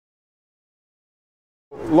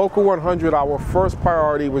Local 100, our first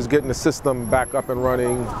priority was getting the system back up and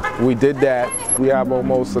running. We did that. We have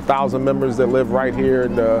almost 1,000 members that live right here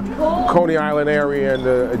in the Coney Island area and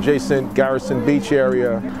the adjacent Garrison Beach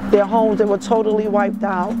area. Their homes that were totally wiped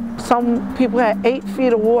out. Some people had 8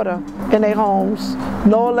 feet of water in their homes.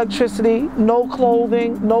 No electricity, no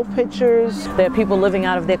clothing, no pictures. There are people living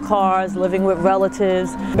out of their cars, living with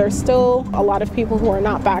relatives. There's still a lot of people who are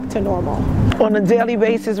not back to normal. On a daily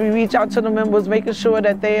basis, we reach out to the members, making sure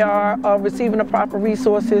that they are receiving the proper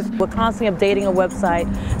resources. We're constantly updating a website,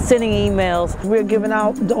 sending emails. We're giving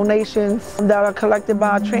out donations that are collected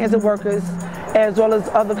by transit workers as well as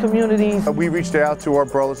other communities. We reached out to our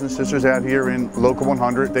brothers and sisters out here in Local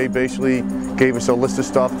 100. They basically gave us a list of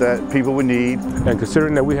stuff that people would need. And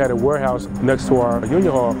considering that we had a warehouse next to our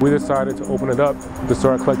union hall, we decided to open it up to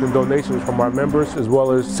start collecting donations from our members as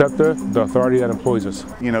well as SEPTA, the authority that employs us.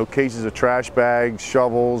 You know, cases of trash bags,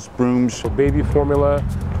 shovels, brooms. Baby formula,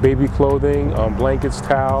 baby clothing, blankets,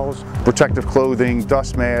 towels. Protective clothing,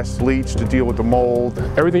 dust masks, bleach to deal with the mold.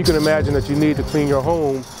 Everything you can imagine that you need to clean your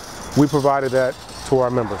home, we provided that to our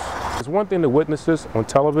members. It's one thing to witness this on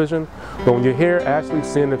television, but when you're here actually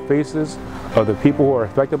seeing the faces of the people who are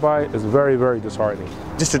affected by it, it's very, very disheartening.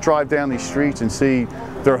 Just to drive down these streets and see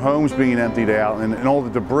their homes being emptied out and all the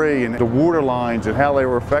debris and the water lines and how they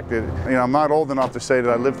were affected. You know, I'm not old enough to say that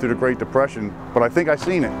I lived through the Great Depression, but I think I've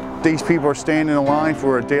seen it. These people are standing in line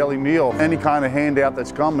for a daily meal, any kind of handout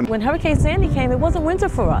that's coming. When Hurricane Sandy came, it wasn't winter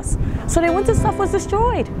for us. So their winter stuff was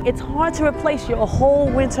destroyed. It's hard to replace your whole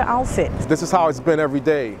winter outfit. This is how it's been every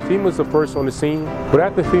day. FEMA's the first on the scene, but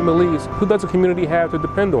after FEMA leaves, who does the community have to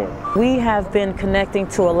depend on? We have been connecting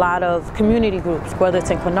to a lot of community groups, whether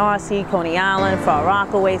it's in Canarsie, Coney Island, Far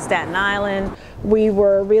Rockaway, Staten Island. We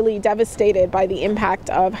were really devastated by the impact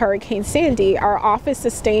of Hurricane Sandy. Our office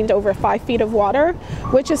sustained over 5 feet of water,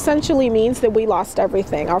 which essentially means that we lost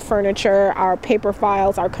everything. Our furniture, our paper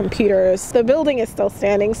files, our computers. The building is still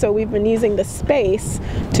standing, so we've been using the space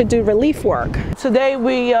to do relief work. Today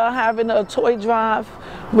we are having a toy drive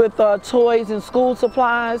with toys and school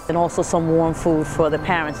supplies. And also some warm food for the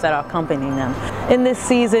parents that are accompanying them. In this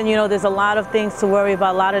season, you know, there's a lot of things to worry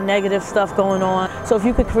about, a lot of negative stuff going on. So if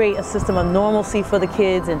you could create a system of normalcy for the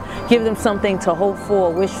kids and give them something to hope for,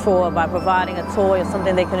 wish for by providing a toy or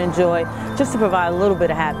something they can enjoy, just to provide a little bit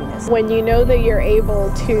of happiness. When you know that you're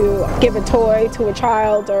able to give a toy to a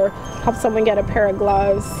child or help someone get a pair of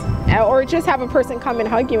gloves, or just have a person come and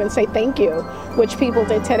hug you and say thank you, which people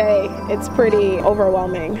did today, it's pretty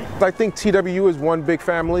overwhelming. I think TWU is one big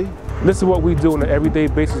family. This is what we do on an everyday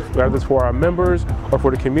basis, whether it's for our members or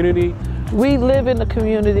for the community. We live in the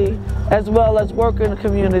community as well as work in the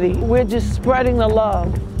community. We're just spreading the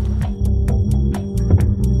love.